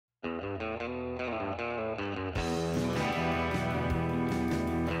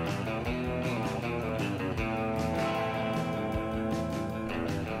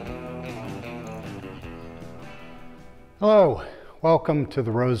Hello, welcome to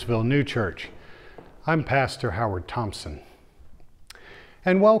the Roseville New Church. I'm Pastor Howard Thompson.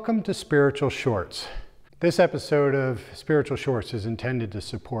 And welcome to Spiritual Shorts. This episode of Spiritual Shorts is intended to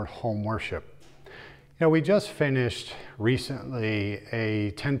support home worship. We just finished recently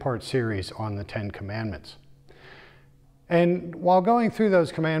a 10-part series on the 10 Commandments. And while going through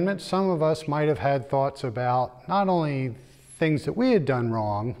those commandments, some of us might have had thoughts about not only things that we had done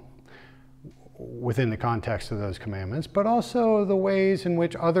wrong within the context of those commandments, but also the ways in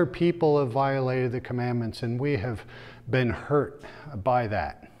which other people have violated the commandments and we have been hurt by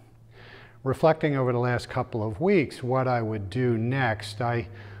that. Reflecting over the last couple of weeks what I would do next, I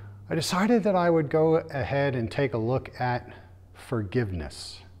decided that I would go ahead and take a look at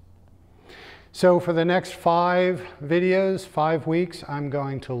forgiveness. So for the next 5 videos, 5 weeks, I'm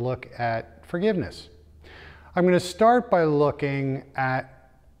going to look at forgiveness. I'm going to start by looking at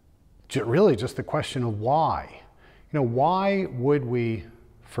really just the question of why. Why would we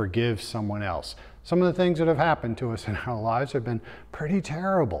forgive someone else? Some of the things that have happened to us in our lives have been pretty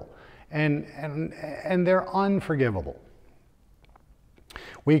terrible and they're unforgivable.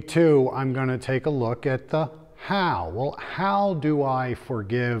 Week 2, I'm going to take a look at the how. Well, how do I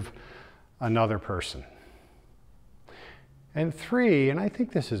forgive another person? And 3, and I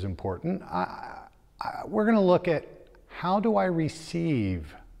think this is important, we're going to look at how do I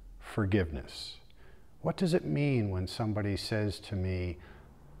receive forgiveness? What does it mean when somebody says to me,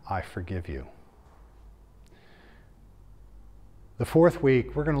 I forgive you? The 4th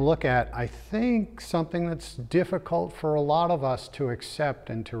week, we're going to look at, I think, something that's difficult for a lot of us to accept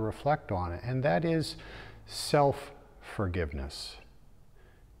and to reflect on it, and that is self-forgiveness.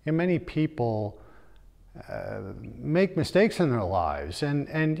 Many people make mistakes in their lives, and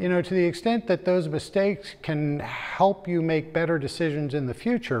to the extent that those mistakes can help you make better decisions in the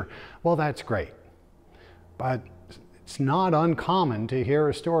future, well, that's great. But it's not uncommon to hear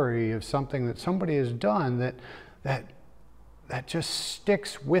a story of something that somebody has done that just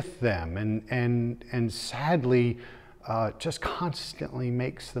sticks with them and sadly just constantly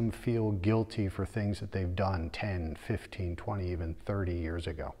makes them feel guilty for things that they've done 10, 15, 20, even 30 years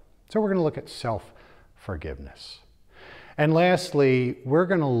ago. So we're going to look at self-forgiveness. And lastly, we're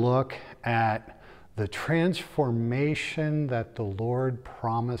going to look at the transformation that the Lord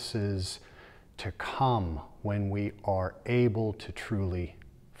promises to come when we are able to truly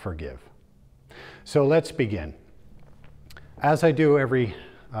forgive. So let's begin. As I do every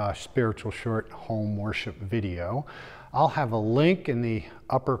Spiritual Short home worship video, I'll have a link in the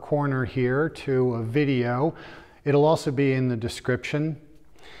upper corner here to a video. It'll also be in the description.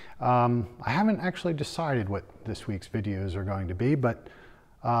 I haven't actually decided what this week's videos are going to be, but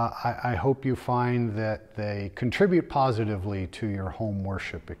I hope you find that they contribute positively to your home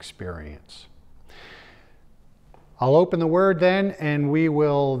worship experience. I'll open the Word then, and we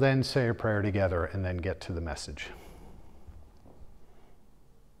will then say a prayer together and then get to the message.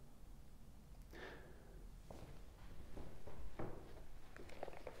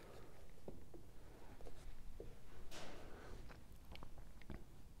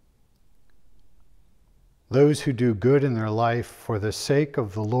 Those who do good in their life for the sake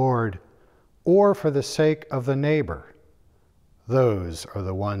of the Lord or for the sake of the neighbor, those are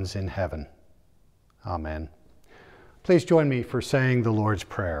the ones in heaven. Amen. Please join me for saying the Lord's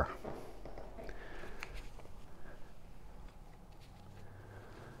Prayer.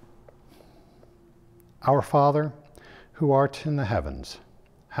 Our Father, who art in the heavens,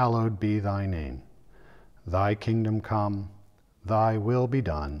 hallowed be thy name. Thy kingdom come, thy will be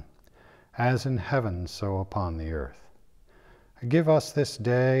done, as in heaven, so upon the earth. Give us this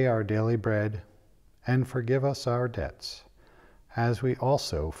day our daily bread, and forgive us our debts, as we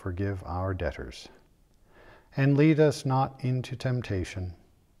also forgive our debtors. And lead us not into temptation,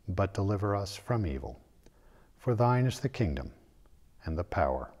 but deliver us from evil. For thine is the kingdom, and the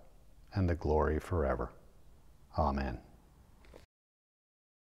power, and the glory forever. Amen.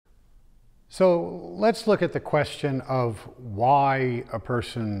 So let's look at the question of why a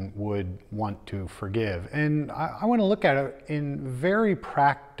person would want to forgive. And I want to look at it in very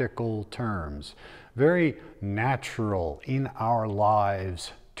practical terms, very natural in our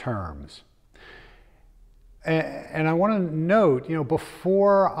lives terms. And I want to note,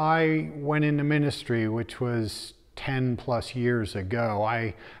 before I went into ministry, which was 10 plus years ago,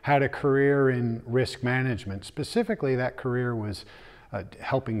 I had a career in risk management. Specifically, that career was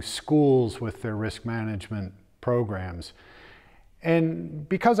helping schools with their risk management programs. And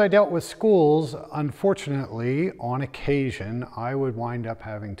because I dealt with schools, unfortunately, on occasion, I would wind up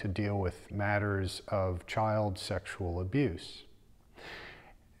having to deal with matters of child sexual abuse.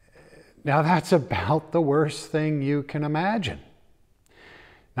 Now that's about the worst thing you can imagine.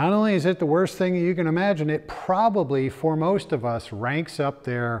 Not only is it the worst thing you can imagine, it probably, for most of us, ranks up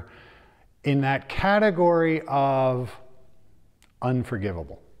there in that category of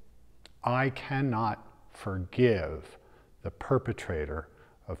unforgivable. I cannot forgive the perpetrator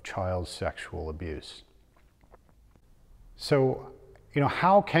of child sexual abuse. So,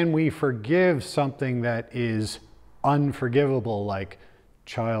 how can we forgive something that is unforgivable like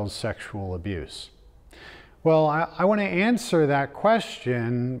child sexual abuse? Well, I want to answer that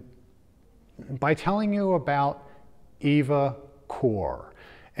question by telling you about Eva Kor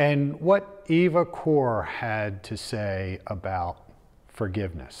and what Eva Kor had to say about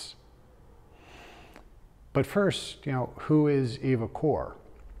forgiveness. But first, who is Eva Kor?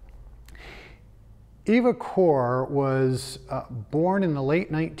 Eva Kor was born in the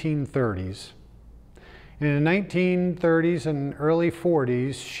late 1930s. In the 1930s and early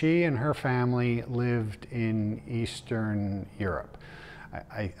 40s, she and her family lived in Eastern Europe.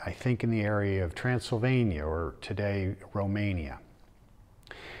 I think in the area of Transylvania, or today Romania.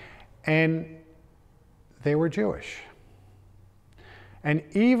 And they were Jewish. And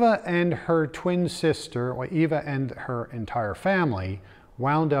Eva and her twin sister, or Eva and her entire family,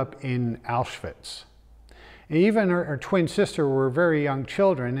 wound up in Auschwitz. Eva and her twin sister were very young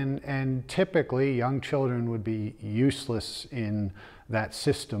children, and typically young children would be useless in that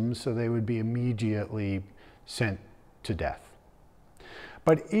system, so they would be immediately sent to death.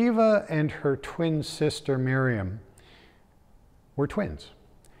 But Eva and her twin sister Miriam were twins,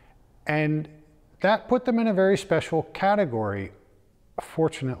 and that put them in a very special category,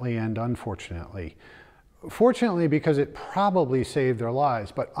 fortunately and unfortunately. Fortunately, because it probably saved their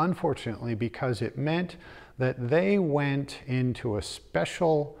lives, but unfortunately because it meant that they went into a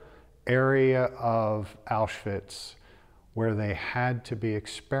special area of Auschwitz where they had to be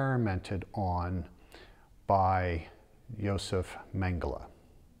experimented on by Josef Mengele.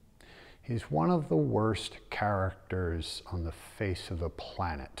 He's one of the worst characters on the face of the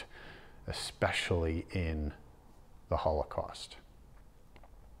planet, especially in the Holocaust.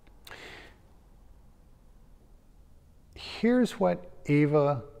 Here's what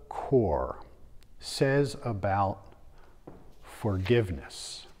Eva Kor says about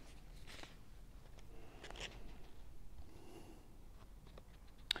forgiveness.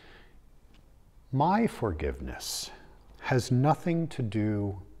 My forgiveness has nothing to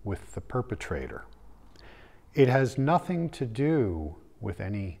do with the perpetrator. It has nothing to do with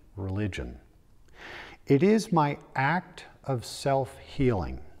any religion. It is my act of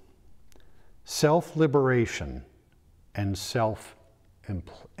self-healing, self-liberation, and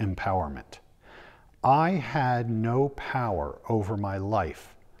self-empowerment. I had no power over my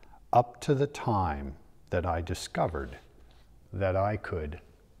life up to the time that I discovered that I could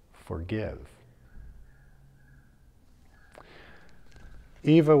forgive.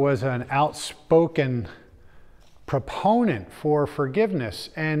 Eva was an outspoken proponent for forgiveness,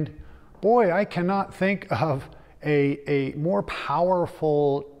 and boy, I cannot think of a more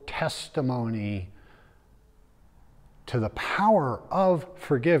powerful testimony to the power of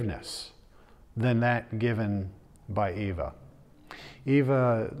forgiveness than that given by Eva.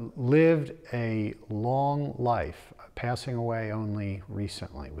 Eva lived a long life, passing away only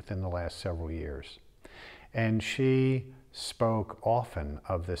recently, within the last several years. And she spoke often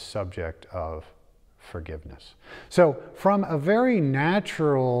of this subject of forgiveness. So from a very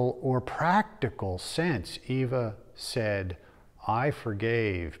natural or practical sense, Eva said, I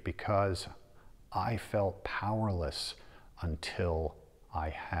forgave because I felt powerless until I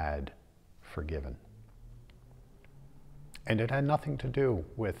had forgiven. And it had nothing to do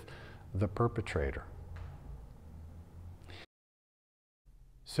with the perpetrator.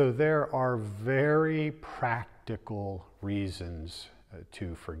 So there are very practical reasons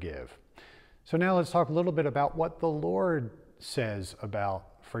to forgive. So now let's talk a little bit about what the Lord says about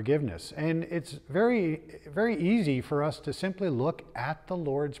forgiveness. And it's very, very easy for us to simply look at the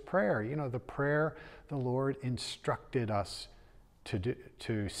Lord's Prayer. You know, the prayer the Lord instructed us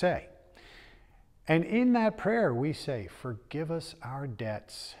to say. And in that prayer, we say, forgive us our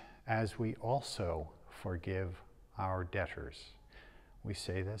debts as we also forgive our debtors. We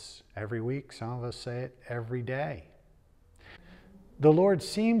say this every week. Some of us say it every day. The Lord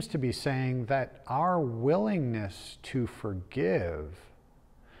seems to be saying that our willingness to forgive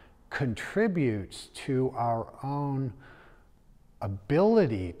contributes to our own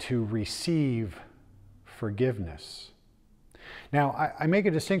ability to receive forgiveness. Now, I make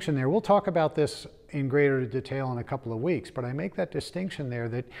a distinction there. We'll talk about this in greater detail in a couple of weeks, but I make that distinction there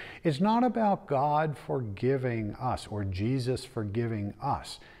that it's not about God forgiving us or Jesus forgiving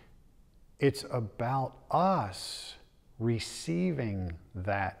us. It's about us receiving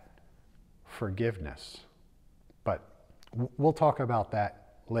that forgiveness. But we'll talk about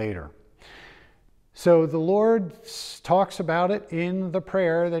that later. So the Lord talks about it in the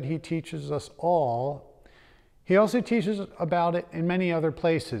prayer that he teaches us all. He also teaches about it in many other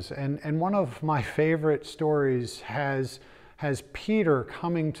places. And one of my favorite stories has Peter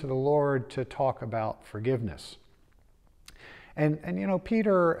coming to the Lord to talk about forgiveness. And you know,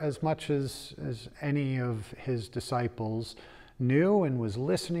 Peter, as much as any of his disciples, knew and was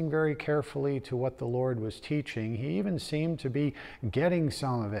listening very carefully to what the Lord was teaching. He even seemed to be getting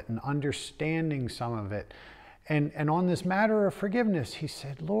some of it and understanding some of it. And on this matter of forgiveness, he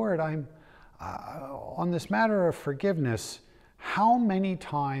said, Lord, on this matter of forgiveness, how many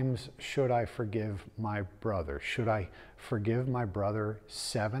times should I forgive my brother? Should I forgive my brother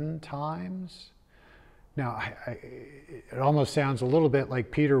 7 times? Now, it almost sounds a little bit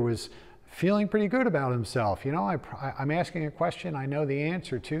like Peter was feeling pretty good about himself. You know, I'm asking a question I know the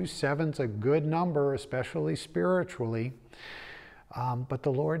answer to. 7's a good number, especially spiritually. But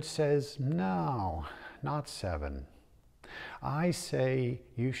the Lord says, no, not 7. I say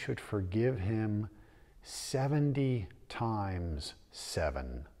you should forgive him 70 times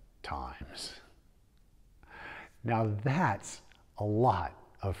 7 times. Now that's a lot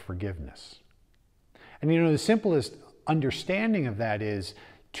of forgiveness. And you know, the simplest understanding of that is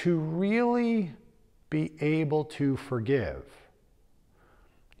to really be able to forgive,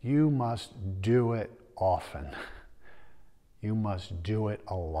 you must do it often. You must do it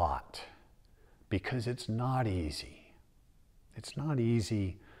a lot, because it's not easy. It's not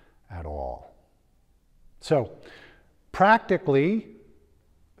easy at all. So, practically,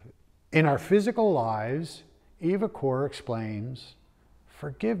 in our physical lives, Eva Kor explains,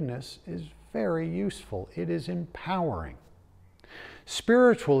 forgiveness is very useful. It is empowering.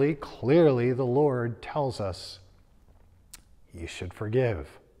 Spiritually, clearly, the Lord tells us you should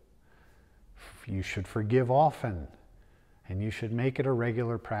forgive. You should forgive often, and you should make it a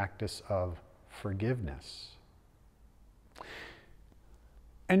regular practice of forgiveness.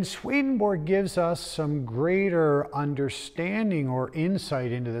 And Swedenborg gives us some greater understanding or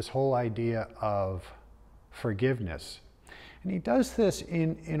insight into this whole idea of forgiveness. And he does this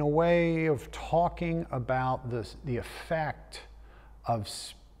in a way of talking about the effect of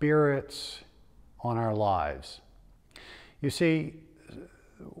spirits on our lives. You see,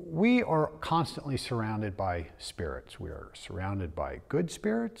 we are constantly surrounded by spirits. We are surrounded by good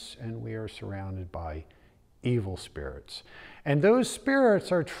spirits, and we are surrounded by evil spirits. And those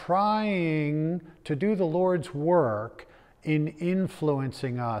spirits are trying to do the Lord's work in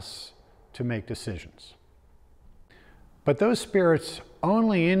influencing us to make decisions. But those spirits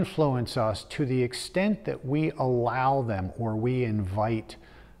only influence us to the extent that we allow them or we invite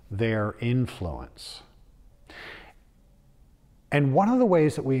their influence. And one of the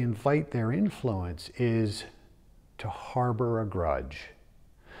ways that we invite their influence is to harbor a grudge,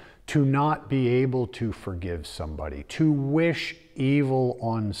 to not be able to forgive somebody, to wish evil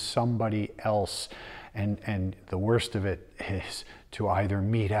on somebody else. And the worst of it is to either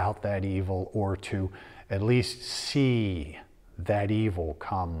mete out that evil or to at least see that evil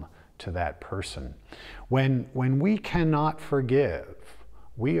come to that person. When we cannot forgive,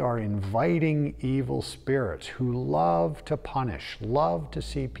 we are inviting evil spirits who love to punish, love to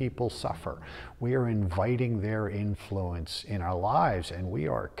see people suffer. We are inviting their influence in our lives, and we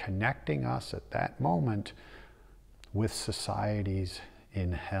are connecting us at that moment with societies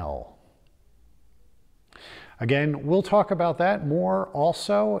in hell. Again, we'll talk about that more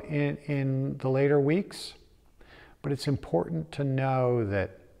also in the later weeks, but it's important to know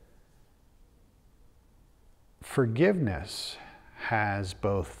that forgiveness has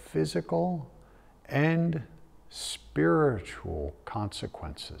both physical and spiritual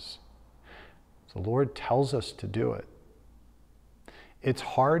consequences. The Lord tells us to do it. It's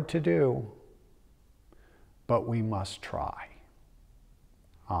hard to do, but we must try.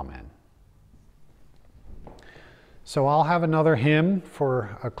 Amen. So I'll have another hymn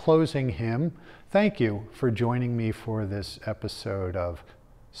for a closing hymn. Thank you for joining me for this episode of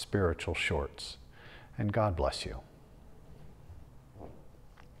Spiritual Shorts, and God bless you.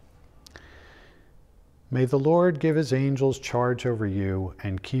 May the Lord give his angels charge over you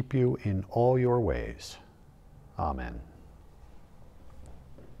and keep you in all your ways. Amen.